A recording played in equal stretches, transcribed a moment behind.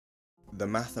The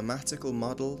mathematical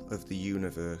model of the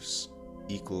universe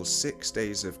equals 6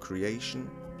 days of creation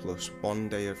plus 1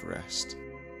 day of rest.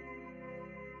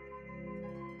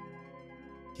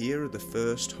 Here are the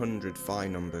first 100 phi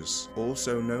numbers,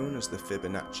 also known as the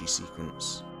Fibonacci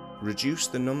sequence. Reduce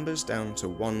the numbers down to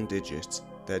 1 digit,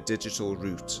 their digital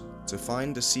root, to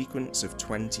find a sequence of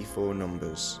 24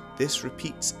 numbers. This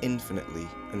repeats infinitely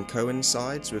and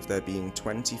coincides with there being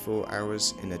 24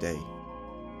 hours in a day.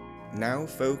 Now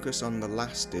focus on the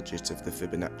last digit of the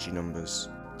Fibonacci numbers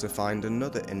to find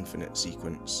another infinite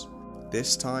sequence,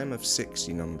 this time of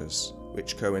 60 numbers,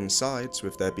 which coincides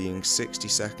with there being 60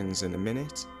 seconds in a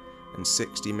minute and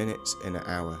 60 minutes in an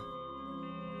hour.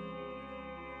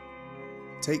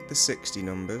 Take the 60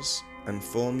 numbers and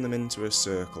form them into a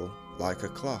circle like a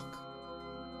clock.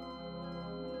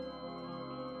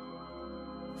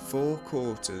 4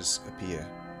 quarters appear,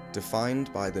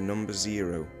 defined by the number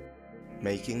 0,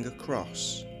 making a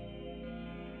cross.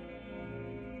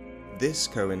 This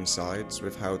coincides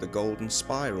with how the golden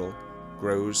spiral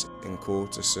grows in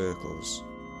quarter circles.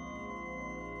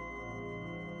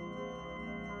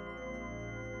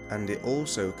 And it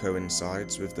also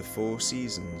coincides with the 4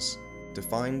 seasons,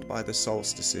 defined by the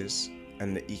solstices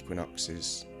and the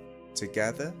equinoxes.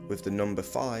 Together with the number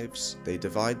 5s, they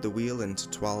divide the wheel into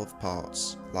 12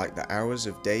 parts, like the hours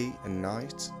of day and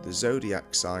night, the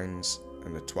zodiac signs,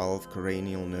 and the 12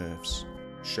 cranial nerves,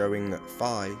 showing that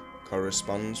phi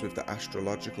corresponds with the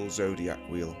astrological zodiac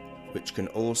wheel, which can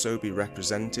also be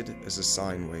represented as a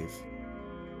sine wave.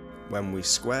 When we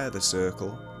square the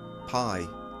circle, pi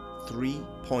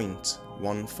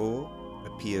 3.14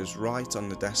 appears right on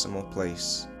the decimal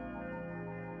place.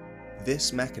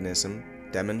 This mechanism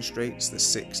demonstrates the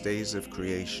 6 days of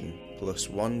creation plus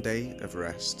 1 day of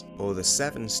rest, or the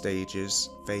 7 stages,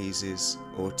 phases,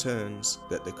 or turns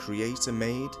that the Creator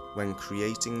made when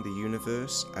creating the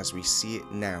universe as we see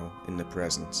it now in the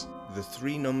present. The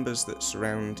 3 numbers that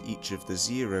surround each of the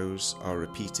zeros are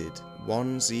repeated: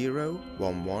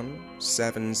 1011,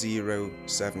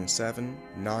 7077,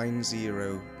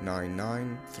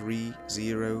 9099,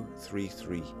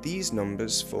 3033. These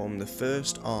numbers form the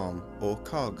first arm or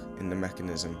cog in the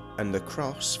mechanism, and the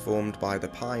cross formed by the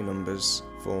pi numbers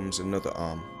forms another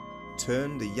arm.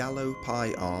 Turn the yellow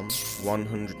pi arm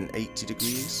 180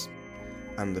 degrees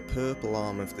and the purple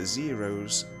arm of the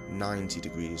zeros 90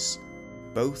 degrees,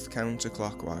 both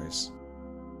counterclockwise.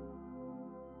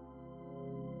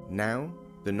 Now,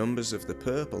 the numbers of the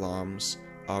purple arms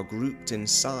are grouped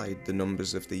inside the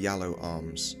numbers of the yellow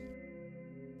arms: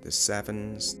 the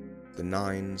 7s, the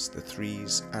 9s, the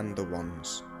 3s, and the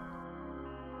 1s.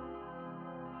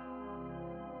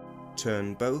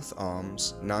 Turn both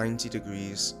arms 90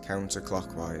 degrees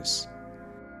counterclockwise.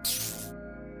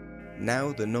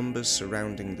 Now the numbers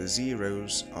surrounding the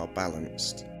zeros are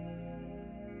balanced.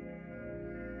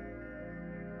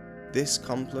 This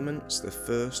complements the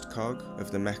first cog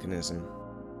of the mechanism.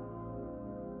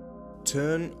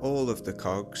 Turn all of the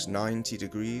cogs 90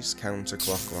 degrees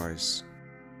counterclockwise.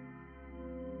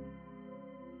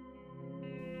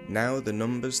 Now the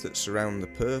numbers that surround the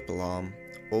purple arm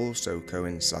also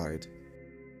coincide.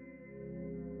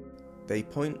 They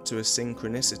point to a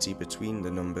synchronicity between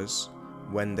the numbers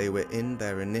when they were in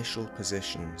their initial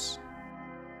positions.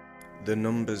 The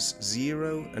numbers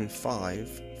 0 and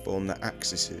 5 form the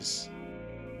axes.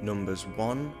 Numbers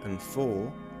 1 and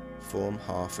 4 form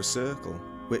half a circle,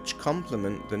 which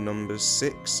complement the numbers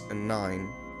 6 and 9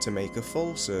 to make a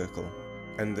full circle,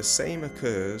 and the same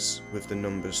occurs with the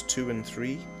numbers 2 and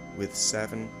 3 with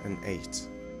 7 and 8.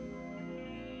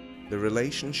 The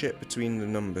relationship between the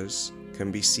numbers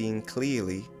can be seen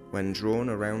clearly when drawn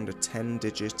around a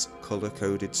 10-digit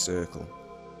colour-coded circle.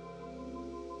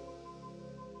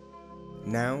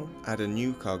 Now add a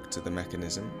new cog to the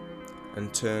mechanism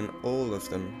and turn all of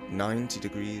them 90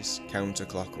 degrees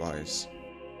counterclockwise.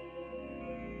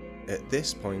 At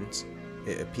this point,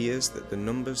 it appears that the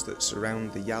numbers that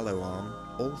surround the yellow arm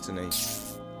alternate,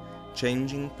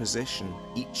 changing position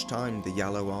each time the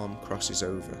yellow arm crosses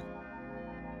over.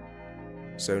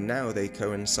 So now they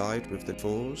coincide with the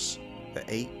 4s, the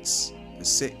 8s, the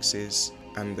 6s,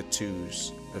 and the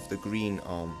 2s of the green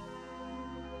arm.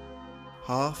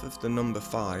 Half of the number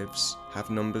 5s have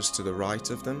numbers to the right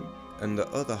of them, and the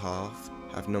other half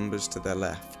have numbers to their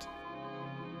left,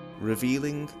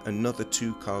 revealing another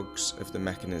 2 cogs of the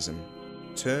mechanism.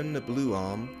 Turn the blue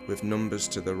arm with numbers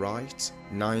to the right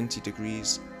 90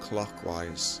 degrees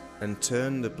clockwise, and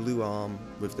turn the blue arm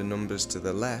with the numbers to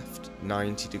the left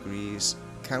 90 degrees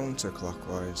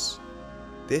counterclockwise.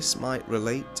 This might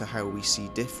relate to how we see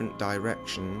different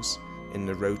directions in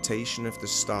the rotation of the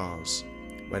stars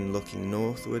when looking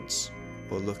northwards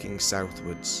or looking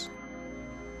southwards.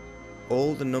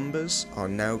 All the numbers are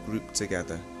now grouped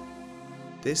together.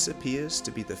 This appears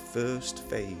to be the first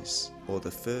phase, or the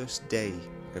first day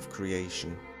of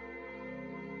creation,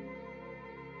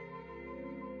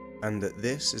 and that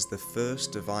this is the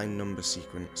first divine number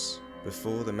sequence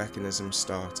before the mechanism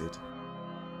started.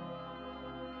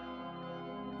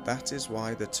 That is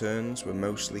why the turns were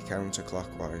mostly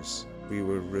counterclockwise. We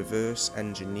were reverse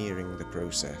engineering the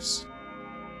process.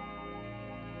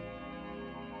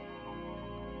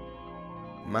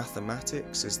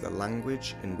 Mathematics is the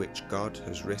language in which God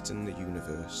has written the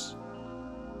universe.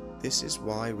 This is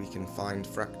why we can find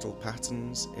fractal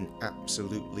patterns in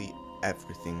absolutely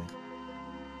everything.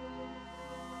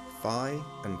 Phi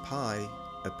and pi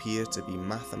appear to be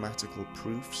mathematical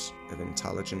proofs of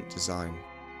intelligent design,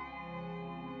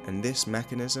 and this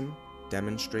mechanism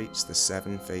demonstrates the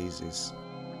 7 phases.